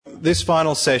this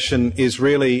final session is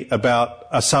really about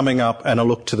a summing up and a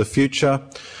look to the future.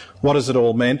 What has it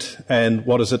all meant, and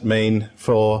what does it mean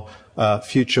for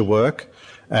future work?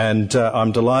 And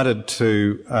I'm delighted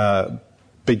to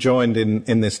be joined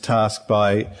in this task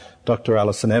by Dr.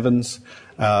 Alison Evans,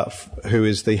 who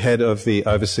is the head of the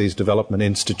Overseas Development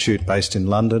Institute based in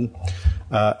London.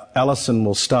 Alison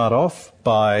will start off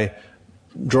by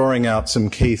drawing out some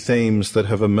key themes that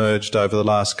have emerged over the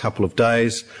last couple of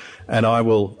days, and I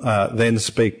will then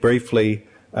speak briefly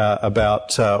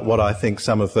about what I think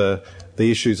some of the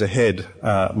issues ahead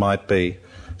might be.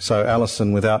 So,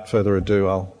 Alison, without further ado,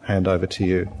 I'll hand over to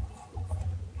you.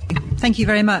 Thank you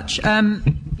very much.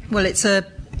 Well, it's a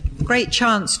great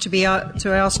chance to be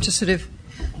asked to sort of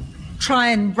try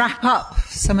and wrap up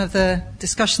some of the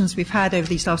discussions we've had over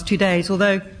these last 2 days,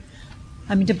 although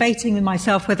I'm debating with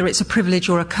myself whether it's a privilege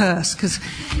or a curse, because,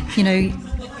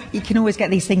 you can always get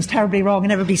these things terribly wrong,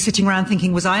 and everybody's sitting around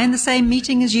thinking, was I in the same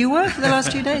meeting as you were for the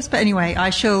last 2 days? But anyway, I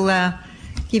shall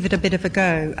give it a bit of a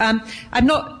go. I'm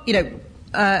not,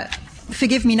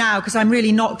 forgive me now, because I'm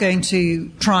really not going to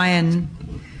try and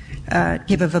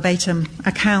give a verbatim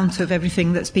account of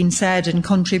everything that's been said and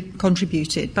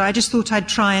contributed, but I just thought I'd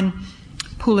try and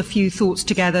pull a few thoughts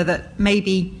together that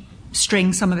maybe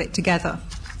string some of it together,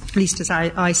 at least as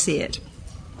I see it.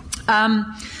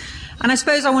 And I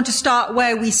suppose I want to start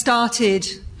where we started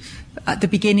at the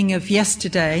beginning of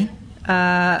yesterday,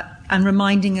 and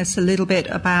reminding us a little bit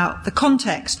about the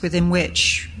context within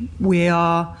which we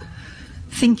are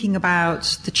thinking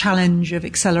about the challenge of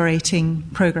accelerating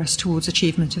progress towards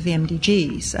achievement of the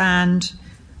MDGs. And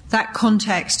that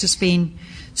context has been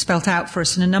spelt out for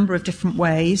us in a number of different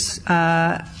ways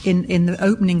in the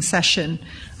opening session.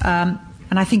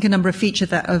 And I think a number of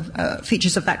features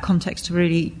of that context are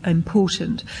really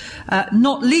important.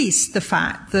 Not least the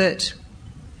fact that,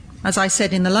 as I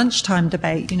said in the lunchtime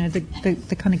debate,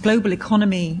 the kind of global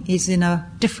economy is in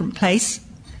a different place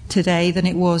today than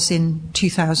it was in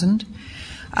 2000.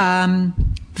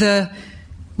 The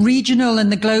regional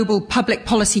and the global public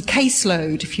policy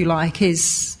caseload, if you like,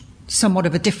 is somewhat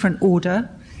of a different order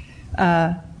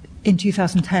in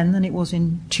 2010 than it was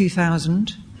in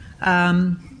 2000.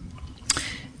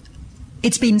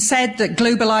 It's been said that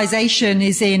globalization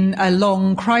is in a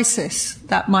long crisis.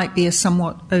 That might be a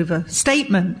somewhat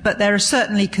overstatement, but there are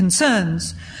certainly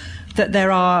concerns that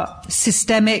there are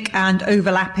systemic and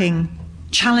overlapping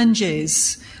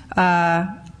challenges,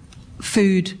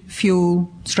 food,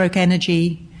 fuel,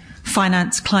 energy,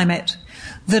 finance, climate,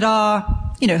 that are,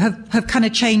 have kind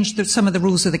of changed some of the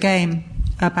rules of the game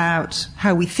about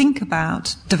how we think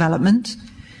about development.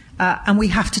 And we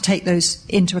have to take those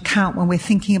into account when we're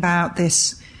thinking about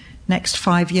this next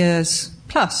 5 years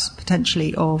plus,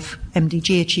 potentially, of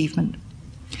MDG achievement.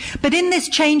 But in this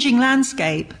changing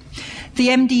landscape, the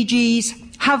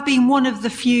MDGs have been one of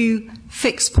the few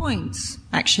fixed points,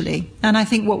 actually. And I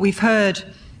think what we've heard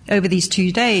over these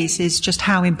 2 days is just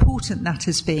how important that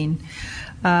has been,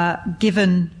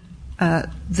 given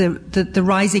the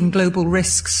rising global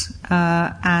risks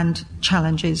and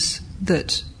challenges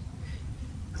that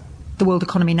the world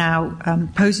economy now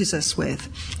poses us with.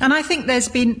 And I think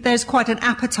there's quite an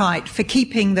appetite for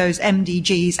keeping those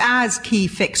MDGs as key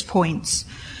fixed points,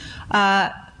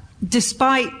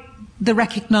 despite the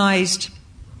recognised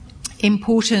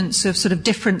importance of sort of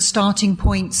different starting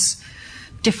points,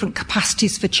 different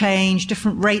capacities for change,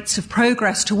 different rates of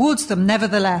progress towards them.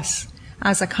 Nevertheless,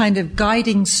 as a kind of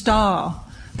guiding star,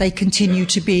 they continue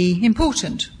to be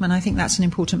important, and I think that's an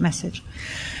important message.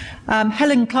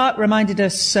 Helen Clark reminded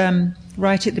us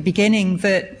right at the beginning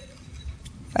that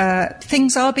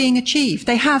things are being achieved.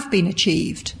 They have been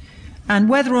achieved. And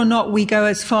whether or not we go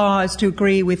as far as to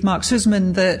agree with Mark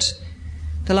Sussman that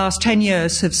the last 10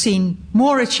 years have seen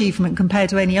more achievement compared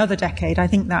to any other decade, I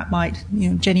think that might,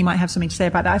 Jenny might have something to say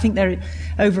about that. I think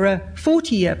over a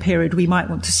 40-year period, we might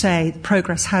want to say the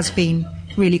progress has been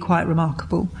really quite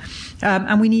remarkable.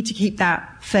 And we need to keep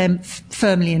that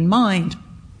firmly in mind.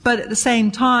 But at the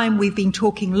same time, we've been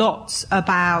talking lots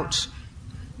about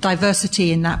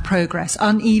diversity in that progress,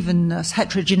 unevenness,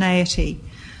 heterogeneity,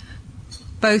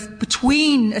 both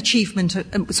between with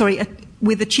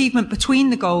achievement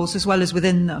between the goals as well as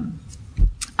within them.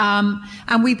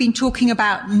 And we've been talking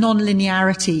about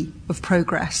non-linearity of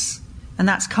progress, and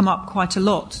that's come up quite a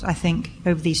lot, I think,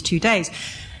 over these 2 days.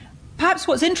 Perhaps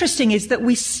what's interesting is that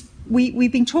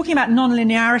we've been talking about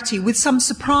non-linearity with some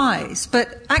surprise,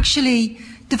 but actually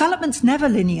development's never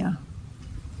linear.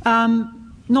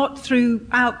 Not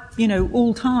throughout,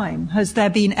 all time has there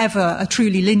been ever a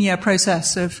truly linear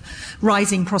process of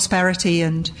rising prosperity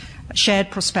and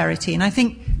shared prosperity. And I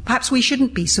think perhaps we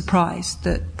shouldn't be surprised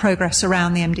that progress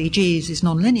around the MDGs is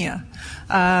non-linear.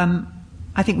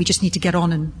 I think we just need to get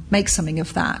on and make something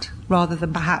of that, rather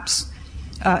than perhaps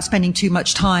spending too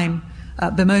much time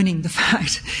bemoaning the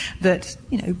fact that,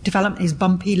 development is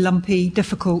bumpy, lumpy,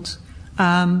 difficult,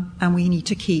 and we need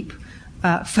to keep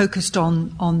focused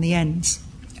on the ends.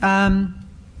 I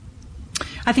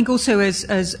think also, as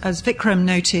Vikram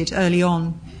noted early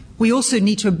on, we also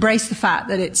need to embrace the fact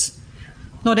that it's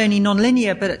not only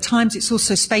non-linear, but at times it's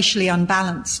also spatially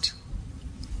unbalanced.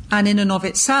 And in and of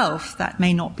itself, that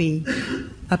may not be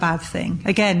a bad thing.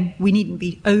 Again, we needn't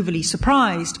be overly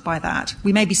surprised by that.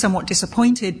 We may be somewhat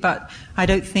disappointed, but I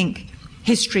don't think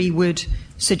history would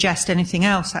suggest anything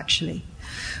else, actually.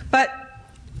 But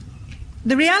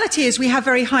the reality is we have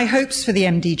very high hopes for the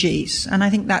MDGs, and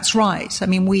I think that's right. I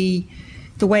mean,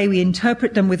 the way we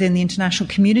interpret them within the international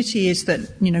community is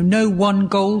that, no one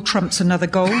goal trumps another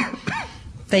goal.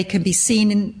 They can be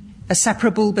seen as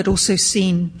separable, but also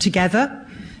seen together.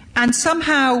 And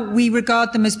somehow we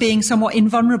regard them as being somewhat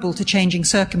invulnerable to changing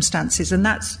circumstances. And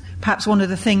that's perhaps one of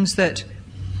the things that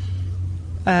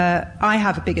I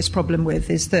have a biggest problem with,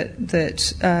 is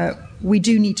that we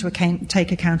do need to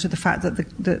take account of the fact that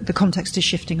the context is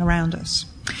shifting around us.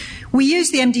 We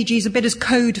use the MDGs a bit as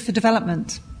code for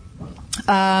development.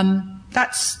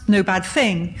 That's no bad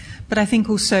thing. But I think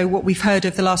also what we've heard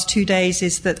over the last 2 days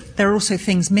is that there are also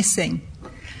things missing.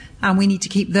 And we need to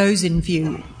keep those in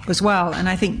view as well. And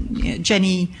I think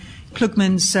Jenny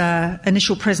Klugman's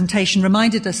initial presentation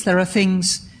reminded us there are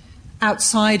things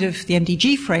outside of the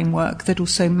MDG framework that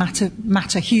also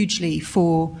matter hugely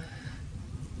for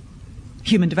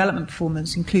human development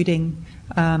performance, including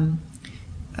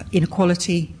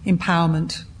inequality,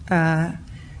 empowerment,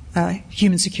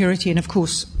 human security, and of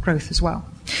course growth as well.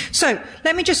 So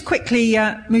let me just quickly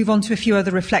move on to a few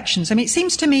other reflections. I mean, it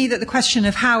seems to me that the question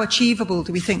of how achievable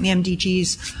do we think the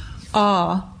MDGs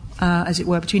are, as it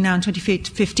were, between now and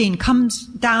 2015 comes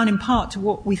down in part to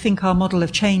what we think our model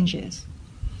of change is.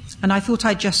 And I thought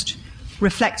I'd just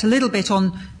reflect a little bit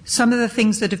on some of the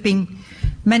things that have been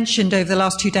mentioned over the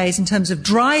last 2 days in terms of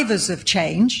drivers of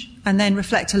change, and then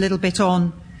reflect a little bit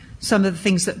on some of the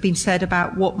things that have been said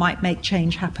about what might make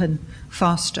change happen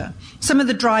faster. Some of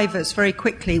the drivers, very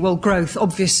quickly, well, growth,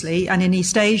 obviously, and in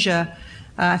East Asia,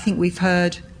 I think we've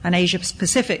heard, and Asia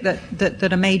Pacific,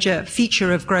 that a major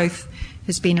feature of growth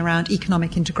has been around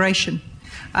economic integration.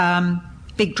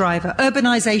 Big driver.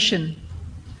 Urbanization,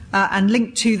 and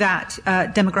linked to that,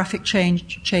 demographic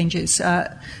changes.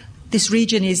 This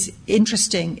region is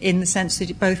interesting in the sense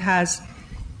that it both has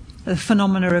the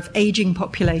phenomena of aging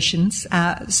populations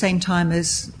at the same time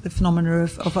as the phenomena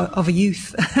of a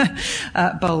youth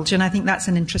bulge. And I think that's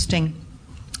an interesting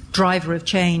driver of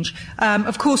change.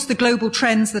 Of course, the global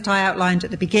trends that I outlined at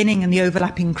the beginning and the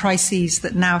overlapping crises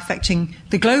that are now affecting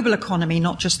the global economy,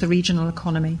 not just the regional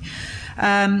economy.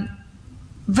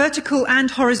 Vertical and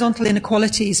horizontal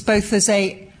inequalities, both as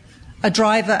a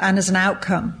driver and as an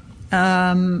outcome.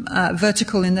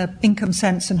 Vertical in the income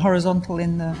sense and horizontal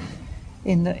in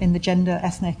the gender,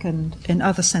 ethnic, and in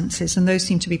other senses, and those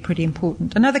seem to be pretty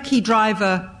important. Another key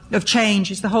driver of change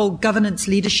is the whole governance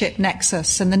leadership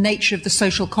nexus and the nature of the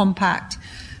social compact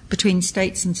between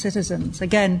states and citizens.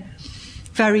 Again,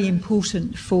 very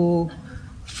important for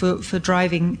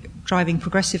driving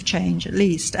progressive change, at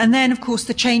least. And then, of course,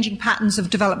 the changing patterns of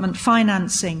development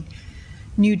financing,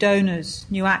 new donors,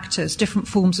 new actors, different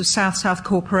forms of South-South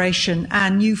cooperation,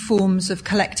 and new forms of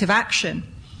collective action.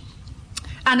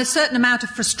 And a certain amount of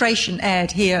frustration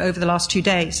aired here over the last 2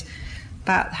 days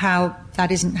about how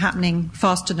that isn't happening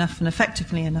fast enough and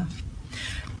effectively enough.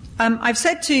 I've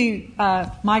said to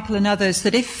Michael and others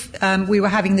that if we were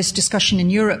having this discussion in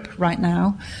Europe right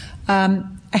now,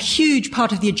 a huge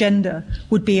part of the agenda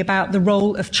would be about the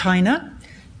role of China,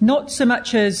 not so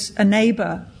much as a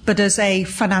neighbour, but as a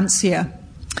financier.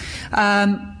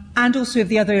 And also of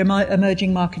the other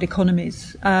emerging market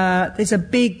economies. There's a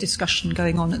big discussion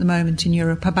going on at the moment in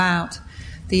Europe about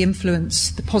the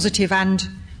influence, the positive and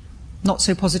not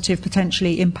so positive,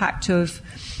 potentially, impact of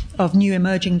new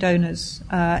emerging donors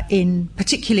in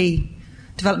particularly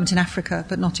development in Africa,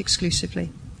 but not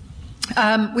exclusively.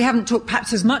 We haven't talked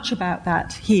perhaps as much about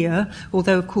that here,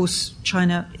 although, of course,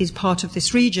 China is part of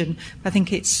this region. I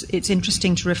think it's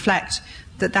interesting to reflect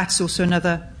that that's also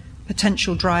another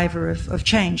potential driver of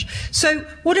change. So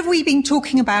what have we been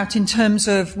talking about in terms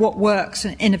of what works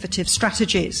and innovative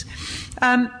strategies?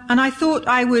 And I thought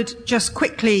I would just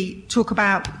quickly talk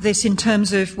about this in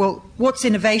terms of, well, what's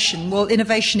innovation? Well,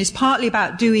 innovation is partly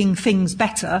about doing things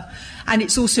better, and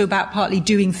it's also about partly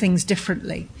doing things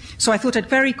differently. So I thought I'd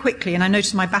very quickly, and I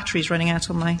noticed my battery's running out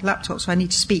on my laptop, so I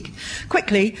need to speak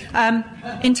quickly.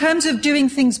 In terms of doing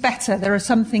things better, there are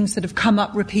some things that have come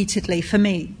up repeatedly for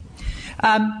me.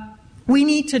 We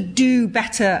need to do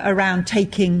better around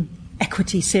taking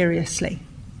equity seriously.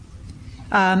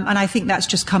 And I think that's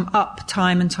just come up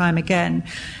time and time again.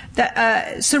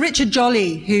 Sir Richard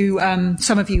Jolly, who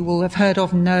some of you will have heard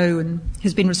of and know, and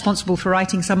has been responsible for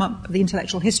writing some of the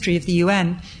intellectual history of the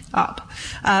UN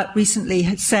recently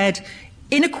had said,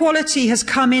 inequality has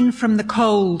come in from the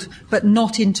cold, but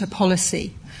not into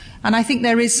policy. And I think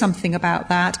there is something about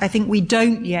that. I think we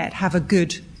don't yet have a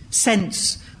good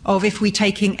sense of, if we're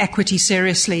taking equity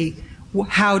seriously,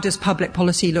 how does public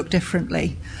policy look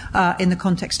differently in the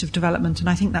context of development? And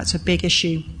I think that's a big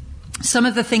issue. Some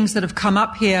of the things that have come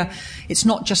up here, it's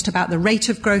not just about the rate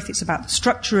of growth, it's about the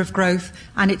structure of growth,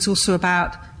 and it's also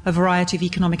about a variety of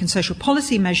economic and social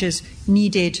policy measures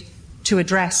needed to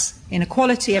address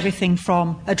inequality, everything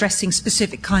from addressing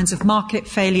specific kinds of market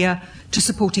failure to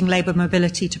supporting labour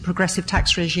mobility to progressive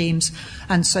tax regimes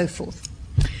and so forth.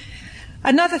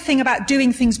 Another thing about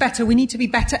doing things better, we need to be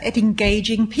better at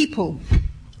engaging people.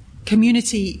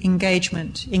 Community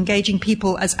engagement, engaging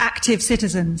people as active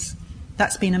citizens.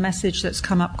 That's been a message that's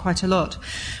come up quite a lot.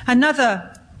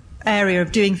 Another area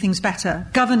of doing things better,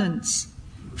 governance.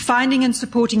 Finding and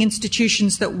supporting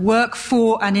institutions that work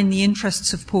for and in the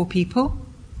interests of poor people.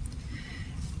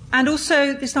 And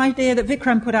also this idea that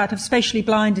Vikram put out of spatially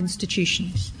blind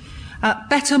institutions.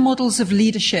 Better models of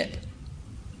leadership.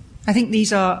 I think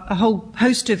these are a whole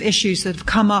host of issues that have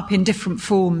come up in different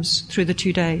forms through the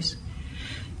 2 days.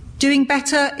 Doing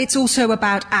better, it's also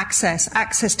about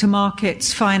access to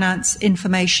markets, finance,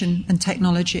 information and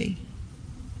technology.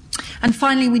 And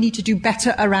finally, we need to do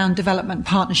better around development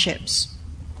partnerships.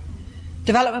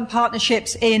 Development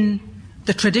partnerships in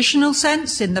the traditional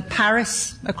sense, in the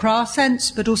Paris-Accra sense,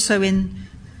 but also in,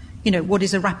 what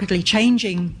is a rapidly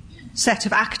changing set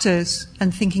of actors,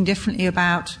 and thinking differently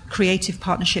about creative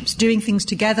partnerships, doing things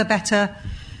together better,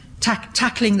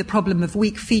 tackling the problem of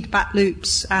weak feedback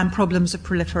loops and problems of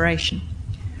proliferation.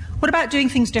 What about doing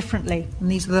things differently?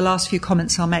 And these are the last few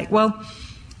comments I'll make. Well,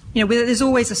 there's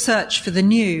always a search for the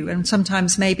new, and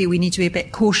sometimes maybe we need to be a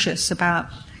bit cautious about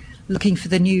looking for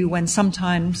the new when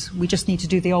sometimes we just need to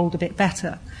do the old a bit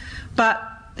better. But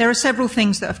there are several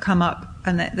things that have come up,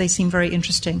 and they seem very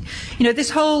interesting. This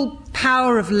whole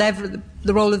power of the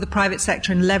role of the private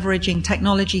sector in leveraging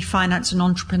technology, finance and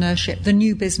entrepreneurship, the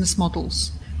new business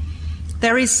models.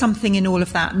 There is something in all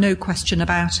of that, no question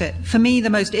about it. For me,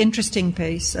 the most interesting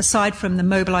piece, aside from the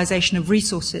mobilization of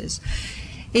resources,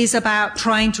 is about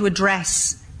trying to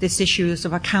address this issues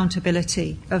of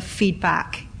accountability, of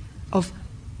feedback, of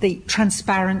the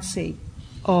transparency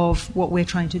of what we're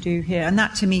trying to do here. And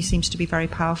that, to me, seems to be very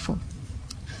powerful.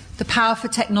 The power for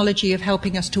technology of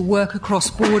helping us to work across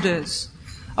borders,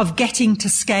 of getting to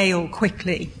scale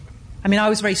quickly. I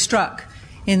was very struck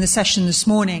in the session this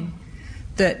morning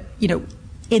that,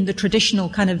 in the traditional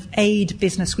kind of aid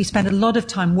business, we spend a lot of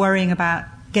time worrying about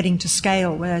getting to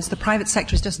scale, whereas the private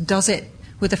sector just does it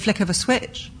with a flick of a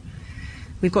switch.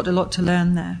 We've got a lot to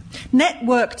learn there.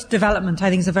 Networked development, I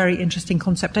think, is a very interesting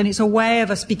concept, and it's a way of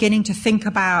us beginning to think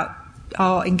about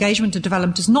our engagement of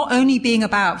development as not only being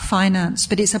about finance,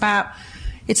 but it's about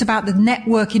the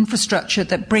network infrastructure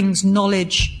that brings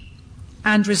knowledge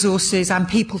and resources and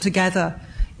people together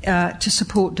to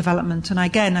support development. And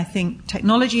again, I think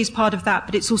technology is part of that,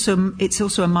 but it's also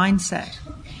a mindset.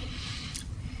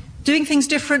 Doing things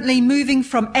differently, moving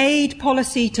from aid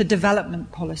policy to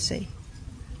development policy.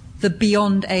 The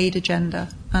beyond aid agenda.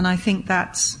 And I think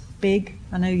that's big.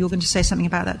 I know you're going to say something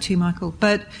about that too, Michael.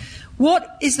 But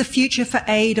what is the future for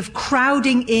aid of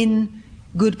crowding in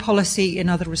good policy in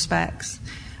other respects?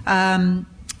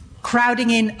 Crowding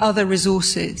in other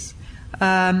resources.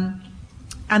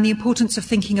 And the importance of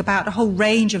thinking about a whole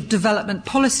range of development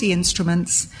policy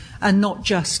instruments and not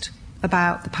just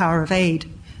about the power of aid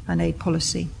and aid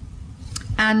policy.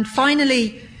 And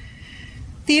finally,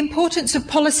 the importance of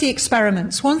policy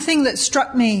experiments. One thing that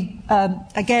struck me,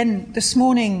 again, this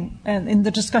morning in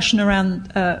the discussion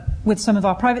around with some of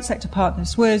our private sector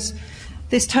partners was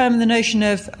this term, the notion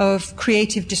of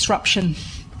creative disruption,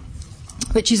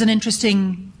 which is an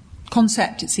interesting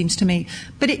concept, it seems to me.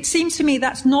 But it seems to me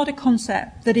that's not a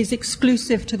concept that is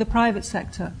exclusive to the private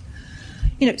sector.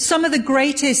 Some of the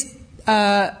greatest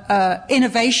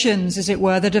innovations, as it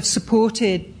were, that have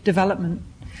supported development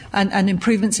and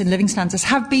improvements in living standards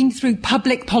have been through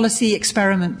public policy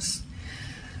experiments,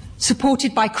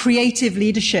 supported by creative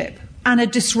leadership and a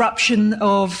disruption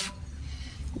of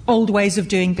old ways of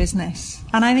doing business.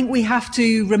 And I think we have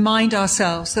to remind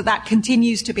ourselves that that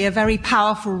continues to be a very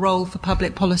powerful role for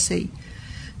public policy,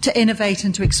 to innovate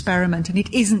and to experiment, and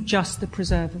it isn't just the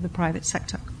preserve of the private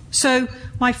sector. So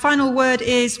my final word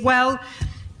is, well,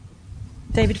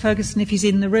 David Ferguson, if he's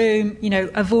in the room,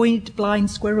 avoid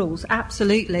blind squirrels,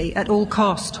 absolutely, at all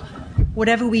cost.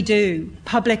 Whatever we do,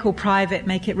 public or private,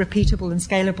 make it repeatable and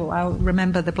scalable. I'll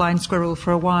remember the blind squirrel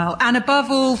for a while. And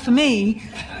above all, for me,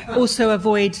 also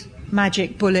avoid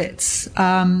magic bullets.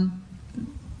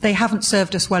 They haven't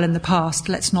served us well in the past.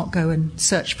 Let's not go and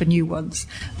search for new ones.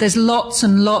 There's lots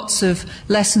and lots of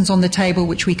lessons on the table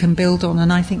which we can build on,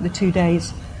 and I think the 2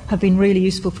 days have been really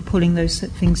useful for pulling those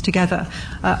things together.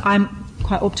 I'm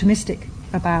quite optimistic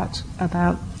about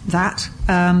that.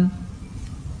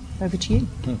 Over to you.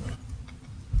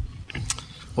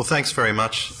 Well, thanks very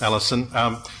much, Alison.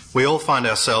 We all find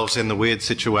ourselves in the weird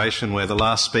situation where the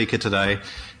last speaker today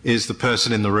is the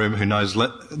person in the room who knows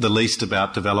the least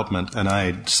about development and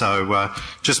aid. So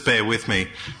just bear with me.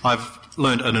 I've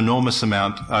learned an enormous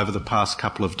amount over the past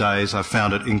couple of days. I've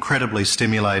found it incredibly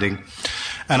stimulating.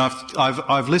 And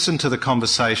I've listened to the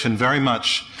conversation very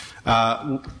much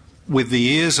with the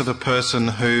ears of a person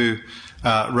who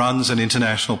runs an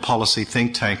international policy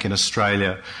think tank in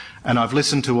Australia. And I've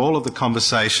listened to all of the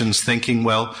conversations thinking,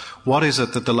 well, what is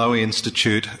it that the Lowy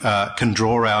Institute can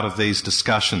draw out of these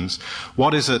discussions?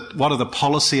 What is it? What are the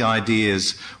policy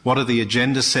ideas? What are the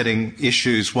agenda-setting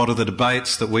issues? What are the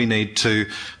debates that we need to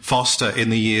foster in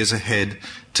the years ahead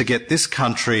to get this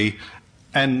country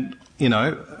and,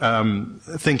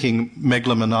 thinking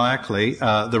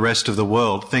megalomaniacally, the rest of the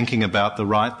world, thinking about the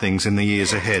right things in the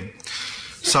years ahead?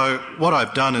 So what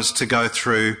I've done is to go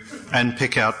through and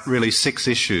pick out really 6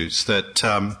 issues that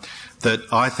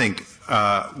I think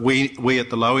we at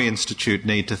the Lowy Institute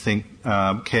need to think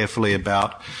carefully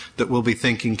about, that we'll be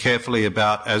thinking carefully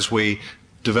about as we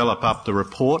develop up the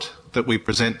report that we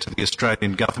present to the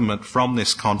Australian government from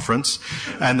this conference,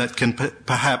 and that can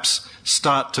perhaps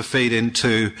start to feed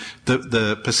into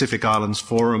the Pacific Islands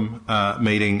Forum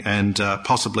meeting and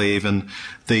possibly even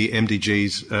the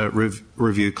MDG's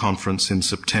review conference in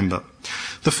September.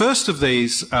 The first of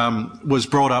these was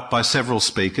brought up by several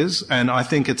speakers, and I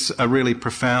think it's a really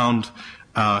profound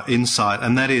insight,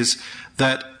 and that is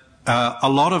that a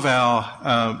lot of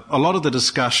the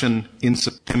discussion in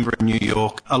September in New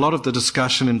York, a lot of the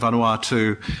discussion in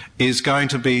Vanuatu is going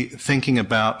to be thinking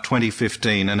about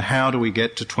 2015 and how do we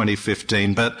get to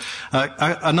 2015. But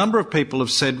a number of people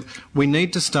have said we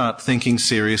need to start thinking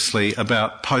seriously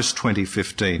about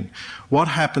post-2015. What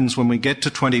happens when we get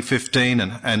to 2015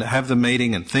 and have the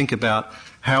meeting and think about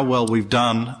how well we've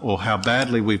done or how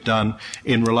badly we've done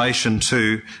in relation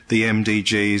to the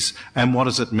MDGs, and what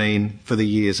does it mean for the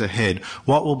years ahead?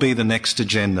 What will be the next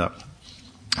agenda?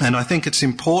 And I think it's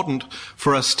important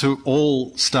for us to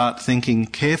all start thinking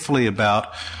carefully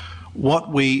about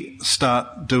what we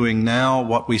start doing now,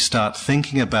 what we start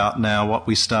thinking about now, what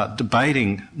we start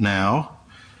debating now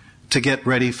to get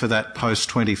ready for that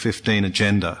post-2015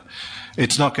 agenda.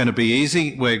 It's not going to be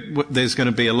easy. There's going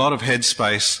to be a lot of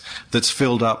headspace that's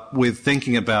filled up with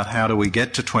thinking about how do we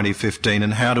get to 2015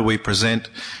 and how do we present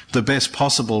the best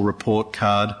possible report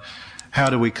card, how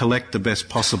do we collect the best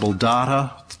possible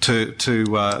data to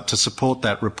support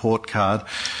that report card.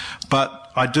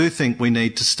 But I do think we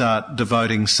need to start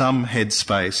devoting some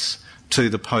headspace to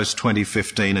the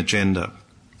post-2015 agenda.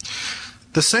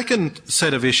 The second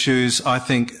set of issues I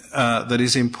think that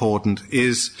is important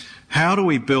is how do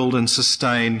we build and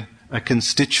sustain a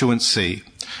constituency,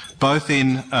 both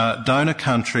in donor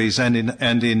countries and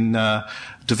in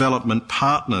development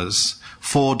partners,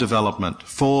 for development,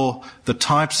 for the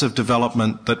types of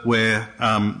development that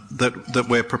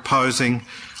we're proposing,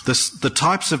 the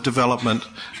types of development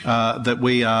that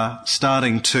we are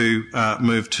starting to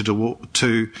move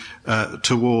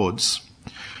towards.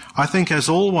 I think, as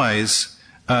always,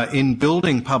 in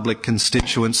building public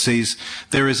constituencies,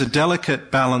 there is a delicate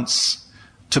balance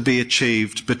to be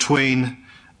achieved between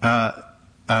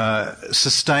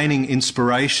sustaining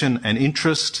inspiration and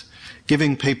interest,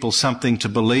 giving people something to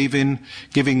believe in,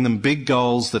 giving them big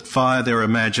goals that fire their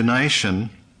imagination,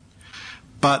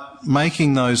 but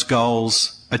making those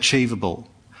goals achievable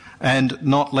and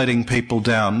not letting people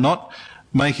down, not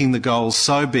making the goals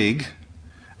so big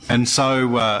and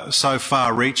so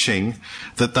far-reaching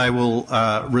that they will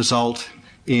result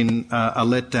in a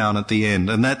letdown at the end.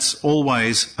 And that's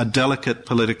always a delicate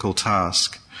political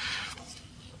task.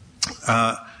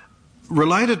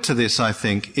 Related to this, I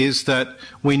think, is that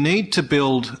we need to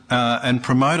build and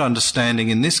promote understanding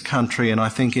in this country, and I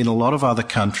think in a lot of other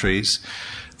countries,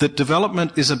 that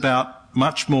development is about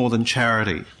much more than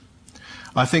charity.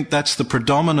 I think that's the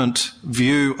predominant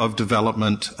view of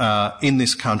development in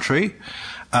this country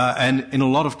and in a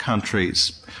lot of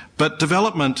countries. But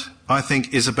development, I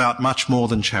think, is about much more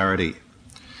than charity.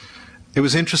 It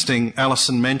was interesting,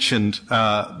 Alison mentioned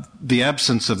the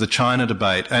absence of the China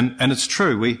debate, and it's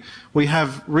true, we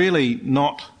have really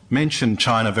not mentioned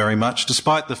China very much,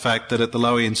 despite the fact that at the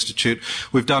Lowy Institute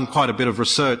we've done quite a bit of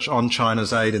research on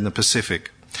China's aid in the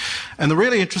Pacific. And the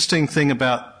really interesting thing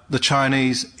about the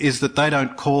Chinese is that they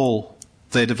don't call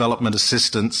their development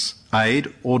assistance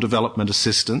aid or development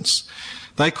assistance.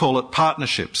 They call it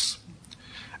partnerships.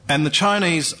 And the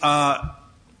Chinese are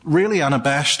really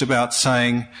unabashed about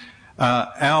saying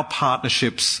our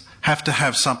partnerships have to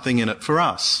have something in it for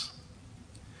us.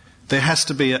 There has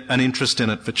to be an interest in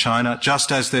it for China,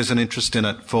 just as there's an interest in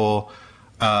it for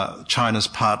China's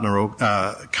partner or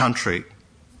country.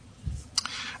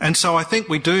 And so I think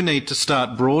we do need to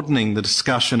start broadening the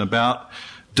discussion about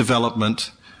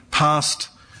development past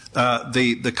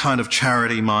the kind of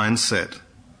charity mindset.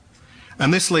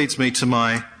 And this leads me to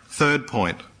my third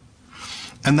point,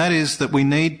 and that is that we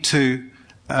need to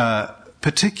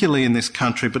particularly in this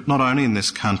country, but not only in this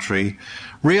country,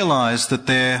 realise that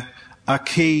there are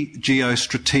key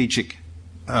geostrategic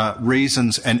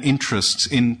reasons and interests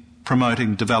in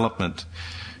promoting development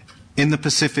in the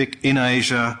Pacific, in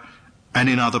Asia, and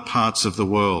in other parts of the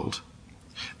world.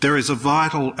 There is a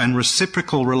vital and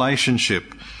reciprocal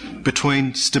relationship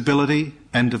between stability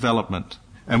and development,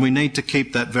 and we need to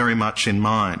keep that very much in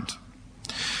mind.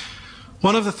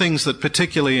 One of the things that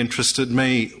particularly interested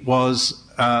me was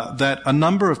that a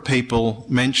number of people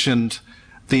mentioned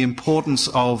the importance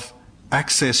of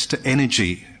access to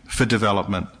energy for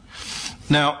development.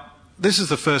 Now, this is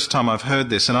the first time I've heard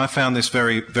this, and I found this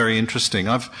very, very interesting.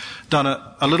 I've done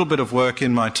a little bit of work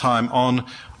in my time on,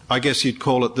 I guess you'd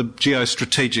call it the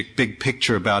geostrategic big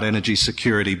picture about energy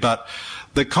security, but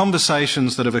the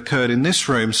conversations that have occurred in this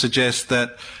room suggest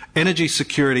that energy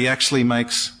security actually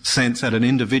makes sense at an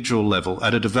individual level,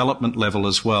 at a development level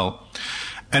as well.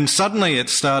 And suddenly it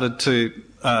started to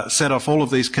set off all of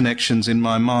these connections in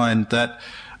my mind that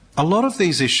a lot of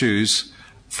these issues,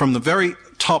 from the very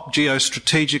top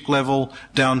geostrategic level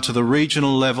down to the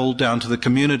regional level, down to the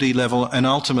community level, and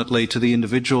ultimately to the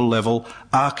individual level,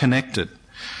 are connected.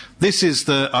 This is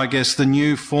I guess, the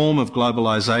new form of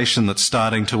globalisation that's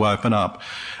starting to open up.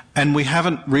 And we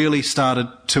haven't really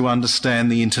started to understand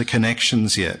the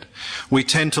interconnections yet. We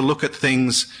tend to look at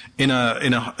things in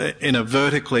a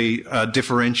vertically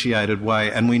differentiated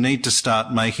way, and we need to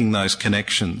start making those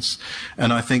connections.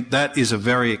 And I think that is a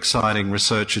very exciting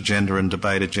research agenda and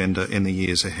debate agenda in the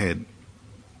years ahead.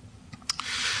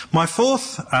 My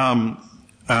fourth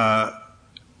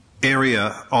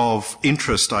area of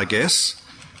interest, I guess,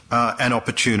 and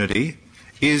opportunity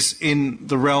is in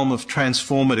the realm of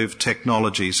transformative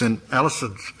technologies, and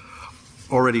Alison's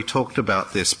already talked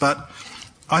about this. But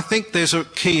I think there's a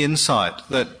key insight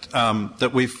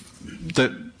that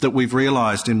we've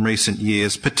realised in recent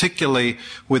years, particularly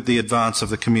with the advance of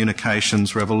the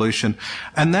communications revolution,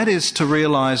 and that is to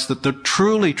realise that the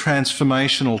truly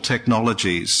transformational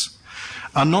technologies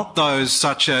are not those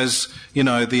such as,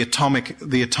 the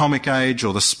atomic age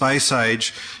or the space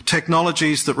age,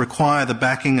 technologies that require the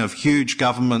backing of huge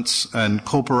governments and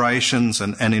corporations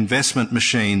and investment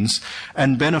machines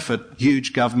and benefit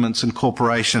huge governments and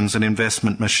corporations and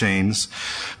investment machines.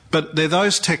 But they're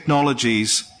those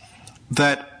technologies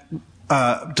that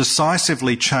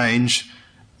decisively change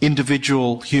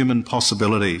individual human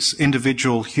possibilities,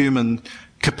 individual human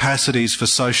capacities for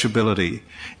sociability,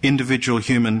 individual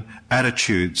human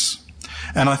attitudes.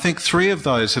 And I think three of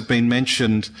those have been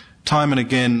mentioned time and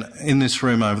again in this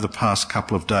room over the past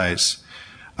couple of days.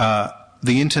 The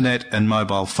internet and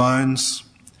mobile phones,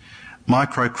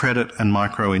 microcredit and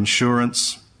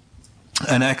microinsurance,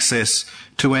 and access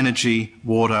to energy,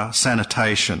 water,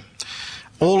 sanitation.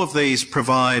 All of these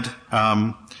provide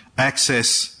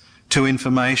access to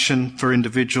information for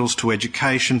individuals, to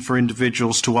education for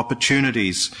individuals, to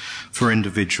opportunities for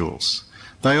individuals.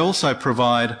 They also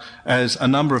provide, as a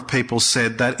number of people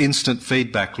said, that instant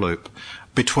feedback loop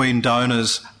between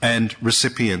donors and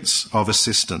recipients of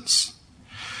assistance.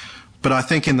 But I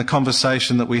think in the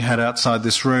conversation that we had outside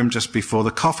this room just before the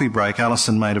coffee break,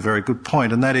 Alison made a very good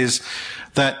point, and that is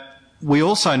that we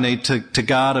also need to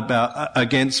guard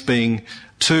against being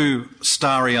too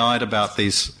starry-eyed about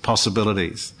these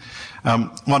possibilities.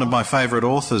 One of my favourite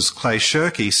authors, Clay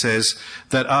Shirky, says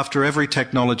that after every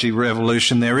technology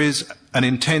revolution there is an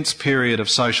intense period of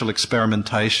social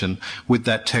experimentation with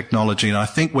that technology, and I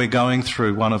think we're going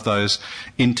through one of those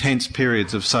intense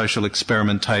periods of social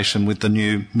experimentation with the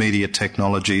new media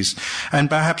technologies, and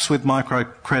perhaps with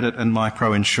microcredit and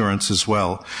microinsurance as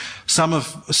well. Some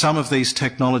of these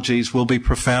technologies will be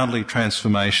profoundly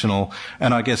transformational,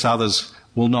 and I guess others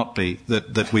will not be,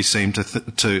 that we seem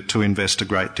to invest a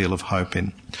great deal of hope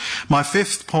in. My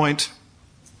fifth point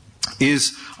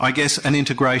is, I guess, an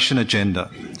integration agenda,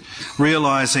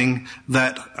 realising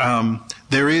that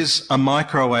there is a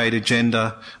micro-aid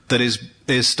agenda that is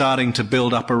starting to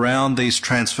build up around these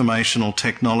transformational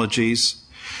technologies.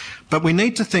 But we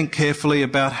need to think carefully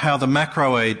about how the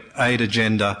macro-aid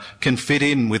agenda can fit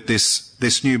in with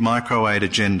this new micro-aid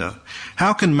agenda.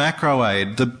 How can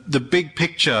macro-aid, the big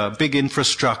picture, big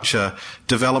infrastructure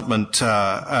development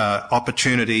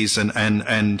opportunities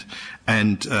and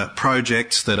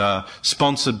projects that are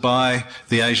sponsored by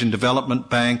the Asian Development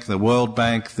Bank, the World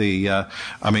Bank,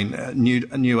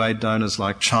 new aid donors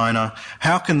like China,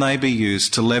 how can they be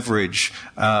used to leverage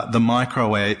the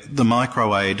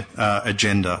micro-aid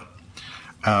agenda?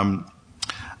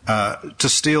 To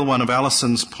steal one of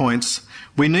Alison's points,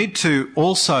 we need to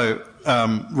also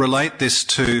relate this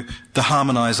to the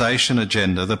harmonisation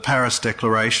agenda, the Paris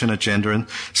Declaration agenda, and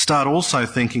start also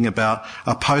thinking about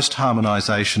a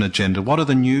post-harmonisation agenda. What are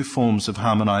the new forms of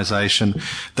harmonisation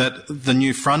that the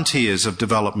new frontiers of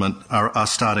development are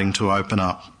starting to open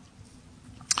up?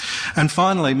 And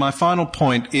finally, my final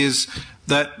point is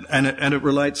that, and it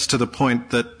relates to the point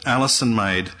that Alison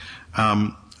made,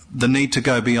 the need to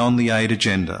go beyond the aid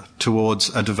agenda towards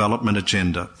a development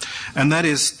agenda. And that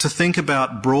is to think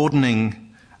about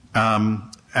broadening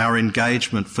our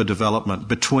engagement for development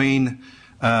between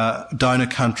donor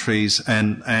countries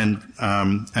and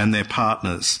their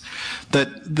partners.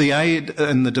 That the aid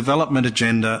and the development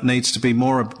agenda needs to be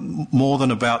more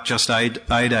than about just aid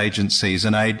agencies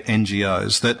and aid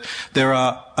NGOs. That there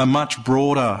are a much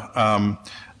broader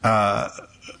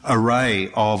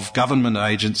array of government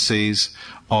agencies,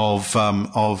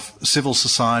 of civil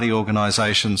society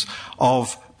organisations,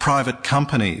 of private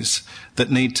companies that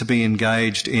need to be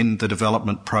engaged in the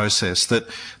development process, that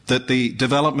the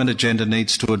development agenda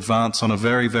needs to advance on a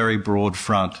very, very broad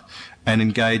front and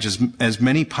engage as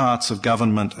many parts of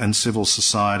government and civil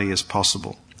society as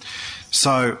possible.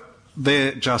 So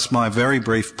they're just my very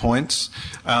brief points.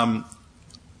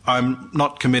 I'm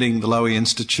not committing the Lowy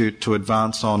Institute to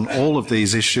advance on all of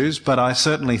these issues, but I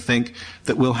certainly think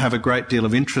that we'll have a great deal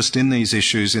of interest in these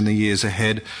issues in the years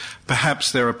ahead.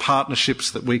 Perhaps there are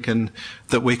partnerships that we can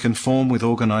form with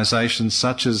organisations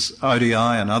such as ODI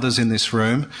and others in this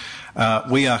room.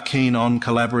 We are keen on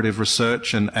collaborative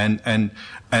research and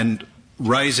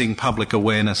raising public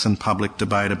awareness and public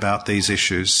debate about these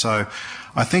issues. So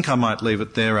I think I might leave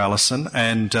it there, Alison,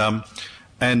 and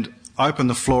open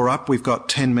the floor up. We've got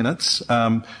 10 minutes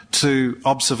to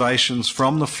observations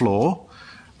from the floor.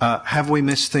 Have we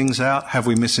missed things out? Have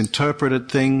we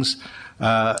misinterpreted things?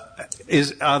 Are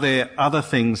there other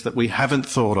things that we haven't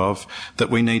thought of that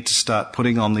we need to start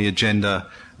putting on the agenda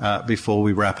before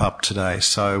we wrap up today?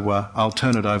 So I'll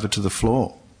turn it over to the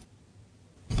floor.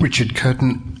 Richard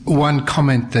Curtin, one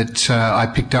comment that I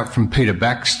picked up from Peter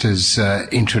Baxter's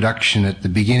introduction at the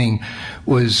beginning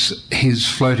was his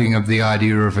floating of the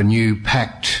idea of a new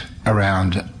pact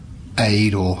around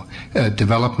aid or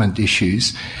development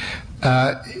issues.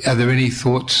 Are there any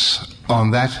thoughts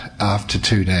on that after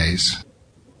 2 days?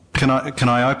 Can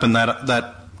I open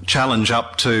that challenge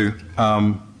up to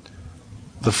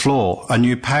the floor? A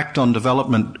new pact on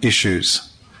development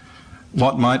issues.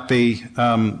 What might be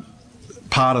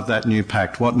part of that new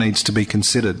pact? What needs to be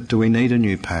considered? Do we need a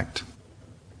new pact?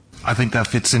 I think that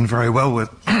fits in very well with,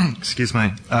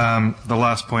 the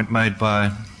last point made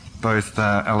by both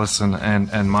Alison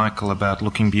and Michael about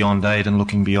looking beyond aid and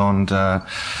looking beyond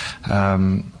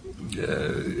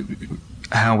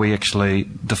how we actually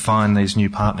define these new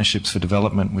partnerships for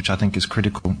development, which I think is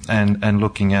critical, and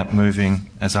looking at moving,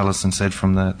 as Alison said,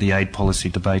 from the aid policy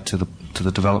debate to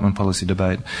the development policy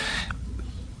debate.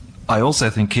 I also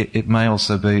think it may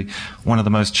also be one of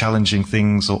the most challenging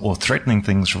things or threatening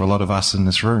things for a lot of us in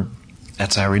this room.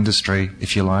 That's our industry,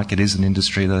 if you like. It is an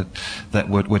industry that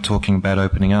we're talking about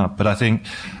opening up. But I think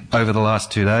over the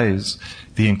last 2 days,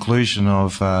 the inclusion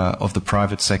of the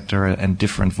private sector and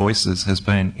different voices has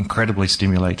been incredibly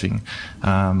stimulating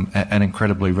and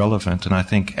incredibly relevant. And I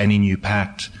think any new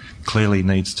pact clearly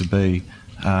needs to be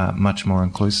much more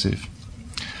inclusive.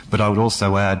 But I would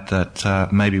also add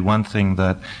that maybe one thing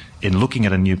that in looking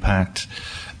at a new pact,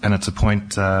 and it's a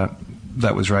point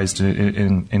that was raised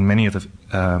in many of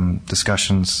the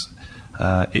discussions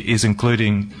is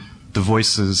including the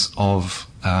voices of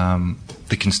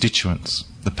the constituents,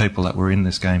 the people that we're in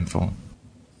this game for.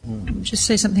 Just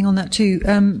say something on that too.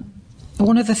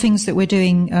 One of the things that we're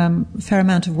doing a fair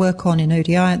amount of work on in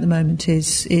ODI at the moment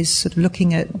is sort of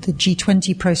looking at the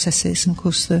G20 processes. And of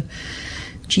course, the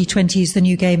G20 is the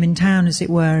new game in town, as it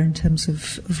were, in terms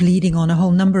of leading on a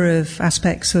whole number of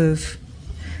aspects of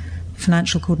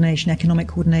financial coordination, economic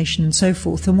coordination, and so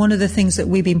forth. And one of the things that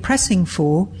we've been pressing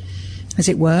for, as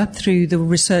it were, through the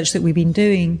research that we've been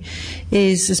doing,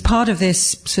 is as part of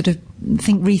this sort of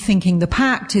rethinking the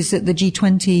pact, is that the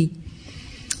G20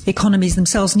 economies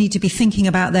themselves need to be thinking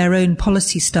about their own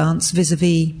policy stance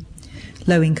vis-à-vis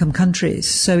low-income countries.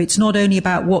 So it's not only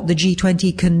about what the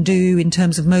G20 can do in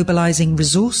terms of mobilising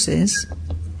resources,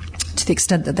 to the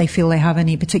extent that they feel they have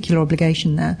any particular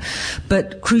obligation there,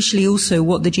 but crucially also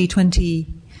what the G20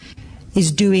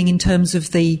 is doing in terms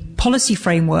of the policy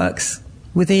frameworks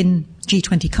within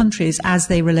G20 countries as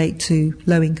they relate to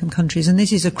low-income countries. And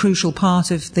this is a crucial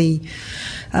part of the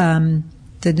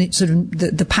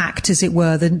pact, as it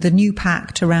were, the new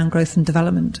pact around growth and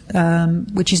development,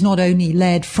 which is not only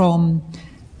led from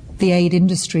the aid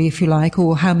industry, if you like,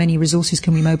 or how many resources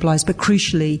can we mobilise, but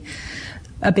crucially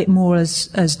a bit more,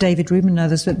 as David Rubin and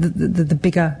others, the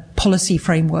bigger policy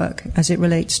framework as it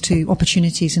relates to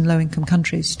opportunities in low-income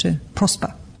countries to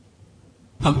prosper.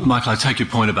 Michael, I take your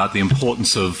point about the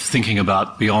importance of thinking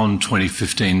about beyond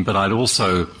 2015, but I'd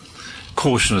also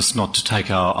caution us not to take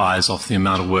our eyes off the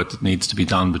amount of work that needs to be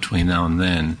done between now and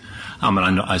then. And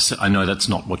I know that's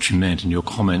not what you meant in your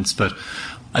comments, but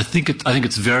I think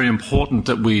it's very important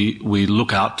that we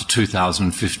look out to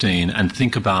 2015 and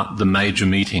think about the major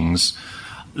meetings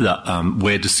that,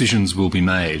 where decisions will be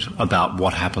made about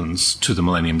what happens to the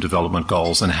Millennium Development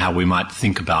Goals and how we might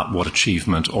think about what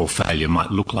achievement or failure might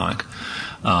look like.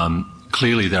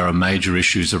 Clearly, there are major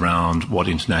issues around what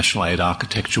international aid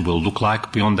architecture will look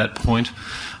like beyond that point.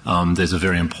 There's a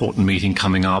very important meeting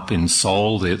coming up in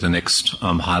Seoul, the next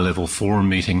high-level forum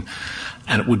meeting,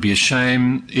 and it would be a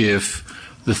shame if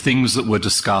the things that were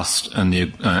discussed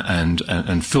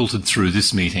and filtered through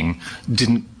this meeting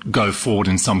didn't go forward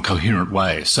in some coherent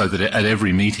way, so that at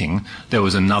every meeting there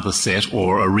was another set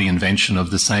or a reinvention of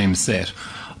the same set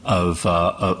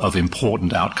of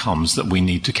important outcomes that we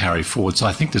need to carry forward. So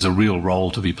I think there's a real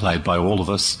role to be played by all of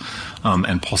us,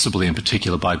 and possibly in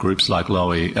particular by groups like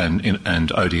LOE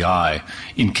and ODI,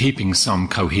 in keeping some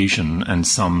cohesion and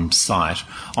some sight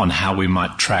on how we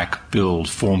might track, build,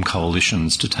 form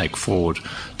coalitions to take forward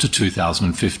to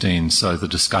 2015, so the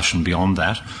discussion beyond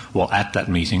that, or at that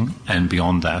meeting and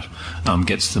beyond that,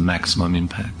 gets the maximum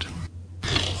impact.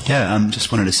 Yeah,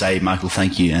 just wanted to say, Michael,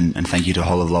 thank you, and thank you to the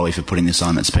whole of LOE for putting this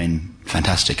on. It's been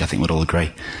fantastic. I think we'd all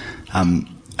agree.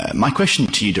 My question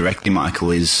to you directly,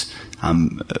 Michael, is,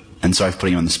 and sorry for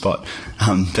putting you on the spot,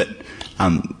 but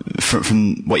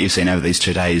from what you've seen over these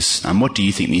 2 days, what do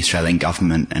you think the Australian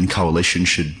government and coalition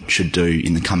should do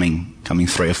in the coming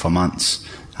 3 or 4 months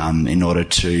in order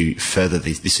to further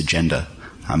this agenda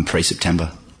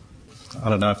pre-September? I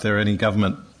don't know if there are any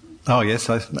government... Oh, yes,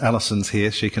 Alison's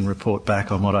here. She can report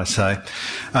back on what I say.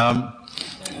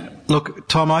 Look,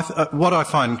 Tom, what I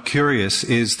find curious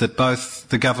is that both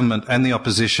the government and the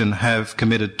opposition have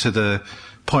committed to the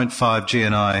 0.5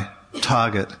 GNI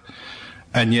target,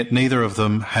 and yet neither of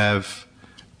them have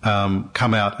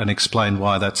come out and explained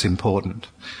why that's important.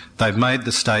 They've made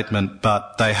the statement,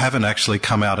 but they haven't actually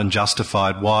come out and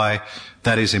justified why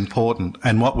that is important.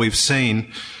 And what we've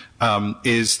seen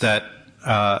is that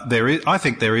I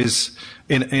think there is,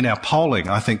 in our polling,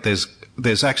 I think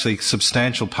there's actually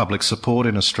substantial public support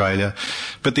in Australia,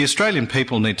 but the Australian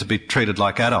people need to be treated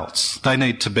like adults. They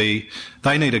need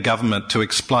a government to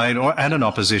explain, and an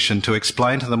opposition to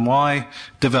explain to them why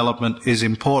development is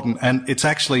important. And it's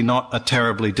actually not a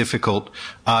terribly difficult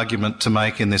argument to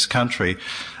make in this country.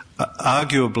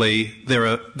 Arguably,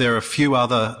 there are few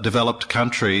other developed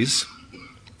countries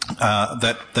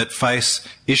that face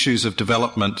issues of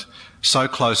development so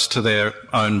close to their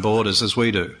own borders as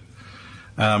we do.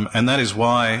 And that is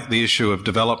why the issue of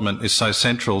development is so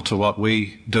central to what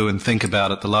we do and think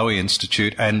about at the Lowy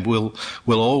Institute, and will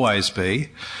always be.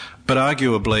 But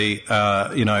arguably,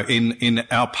 in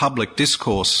our public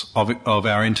discourse of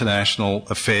our international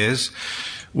affairs,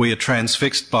 we are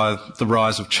transfixed by the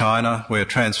rise of China, we are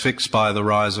transfixed by the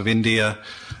rise of India,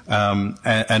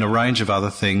 and a range of other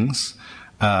things.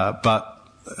 But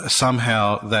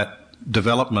somehow that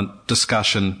development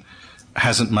discussion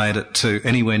hasn't made it to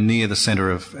anywhere near the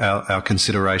centre of our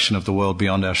consideration of the world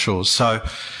beyond our shores. So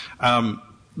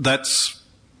that's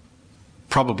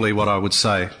probably what I would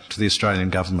say to the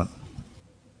Australian government.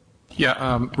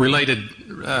 Yeah, related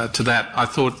to that, I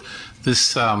thought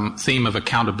this theme of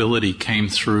accountability came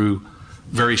through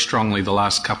very strongly the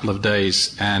last couple of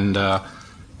days, and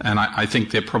I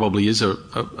think there probably is a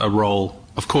role.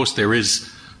 Of course, there is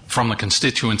from the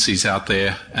constituencies out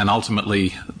there, and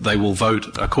ultimately they will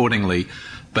vote accordingly.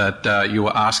 But you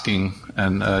were asking,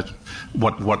 and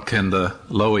what can the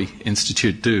Lowy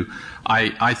Institute do?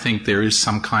 I think there is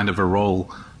some kind of a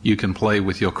role you can play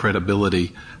with your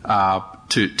credibility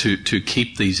to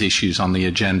keep these issues on the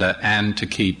agenda, and to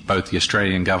keep both the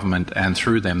Australian government and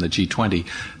through them the G20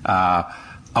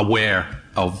 aware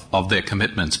of their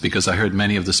commitments, because I heard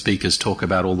many of the speakers talk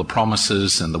about all the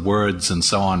promises and the words and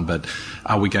so on, but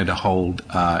are we going to hold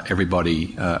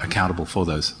everybody accountable for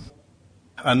those?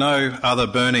 I know other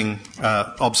burning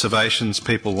observations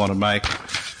people want to make.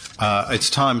 It's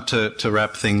time to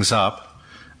wrap things up.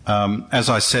 As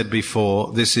I said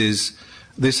before, this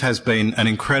has been an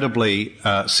incredibly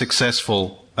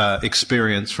successful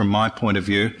experience from my point of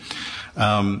view.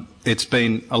 It's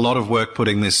been a lot of work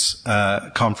putting this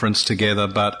conference together,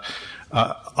 but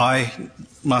I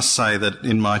must say that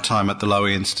in my time at the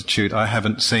Lowy Institute, I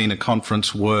haven't seen a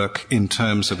conference work in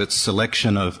terms of its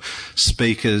selection of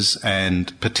speakers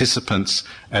and participants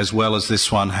as well as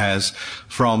this one has.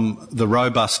 From the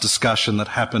robust discussion that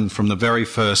happened from the very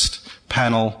first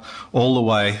panel all the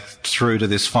way through to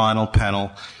this final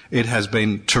panel, it has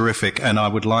been terrific, and I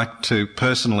would like to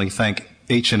personally thank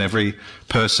each and every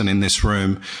person in this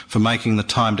room for making the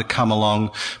time to come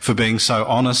along, for being so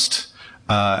honest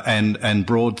and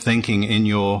broad thinking in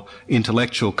your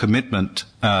intellectual commitment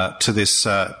to this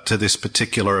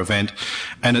particular event.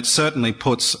 And it certainly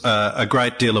puts a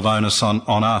great deal of onus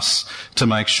on us to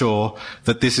make sure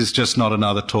that this is just not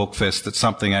another talk fest, that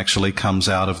something actually comes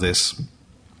out of this.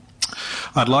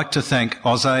 I'd like to thank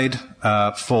AusAid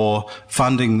for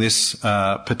funding this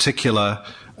particular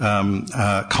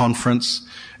conference.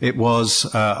 It was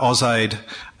AusAid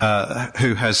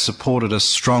who has supported us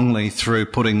strongly through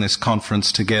putting this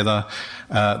conference together.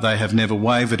 They have never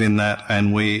wavered in that,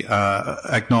 and we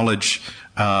acknowledge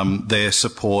their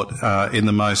support in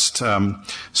the most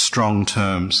strong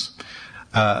terms.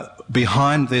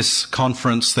 Behind this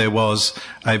conference there was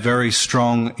a very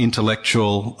strong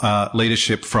intellectual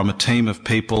leadership from a team of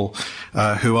people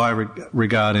who I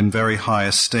regard in very high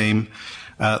esteem.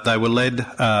 They were led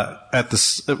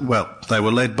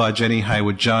by Jenny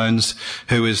Hayward-Jones,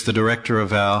 who is the director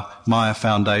of our Maya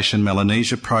Foundation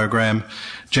Melanesia program.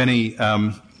 Jenny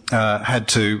had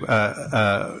to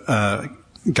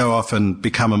go off and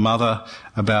become a mother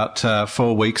about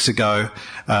 4 weeks ago,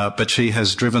 but she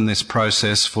has driven this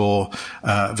process for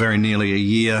very nearly a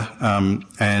year, and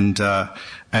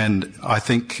I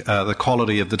think the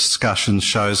quality of the discussion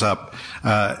shows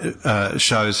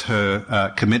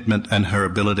her commitment and her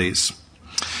abilities.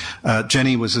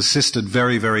 Jenny was assisted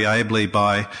very, very ably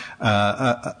by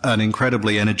an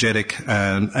incredibly energetic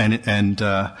and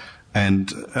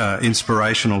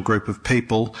inspirational group of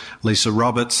people: Lisa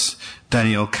Roberts,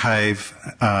 Danielle Cave,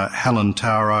 Helen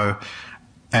Tauro,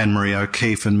 Anne-Marie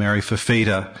O'Keefe and Mary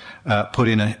Fafita put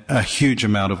in a huge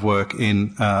amount of work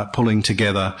in pulling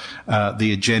together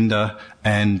the agenda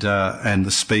and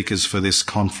the speakers for this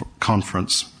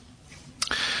conference.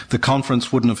 The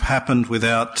conference wouldn't have happened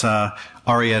without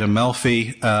Orietta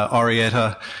Melfi.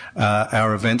 Orietta,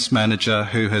 our events manager,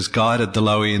 who has guided the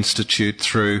Lowy Institute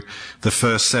through the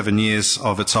first 7 years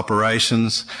of its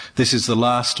operations. This is the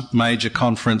last major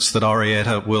conference that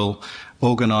Orietta will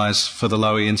organise for the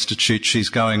Lowy Institute. She's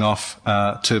going off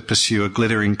to pursue a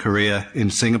glittering career in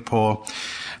Singapore.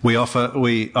 We offer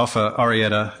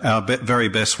Orietta our very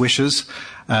best wishes,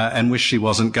 and wish she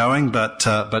wasn't going,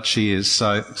 but she is.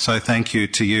 So thank you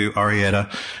to you, Orietta.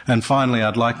 And finally,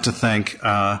 I'd like to thank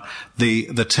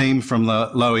the team from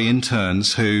the Lowy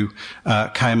interns who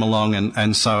came along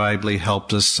and so ably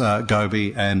helped us,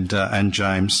 Gobi and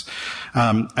James.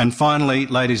 And finally,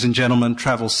 ladies and gentlemen,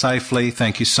 travel safely.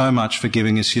 Thank you so much for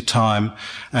giving us your time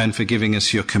and for giving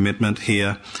us your commitment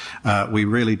here. We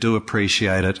really do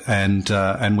appreciate it, and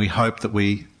we hope that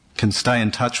we can stay in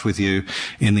touch with you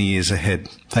in the years ahead.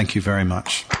 Thank you very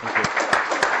much.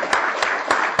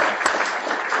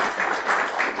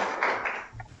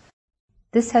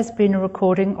 This has been a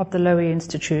recording of the Lowy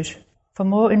Institute. For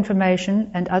more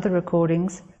information and other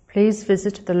recordings, please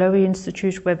visit the Lowy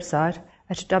Institute website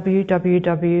at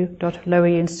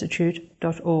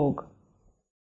www.loweyinstitute.org.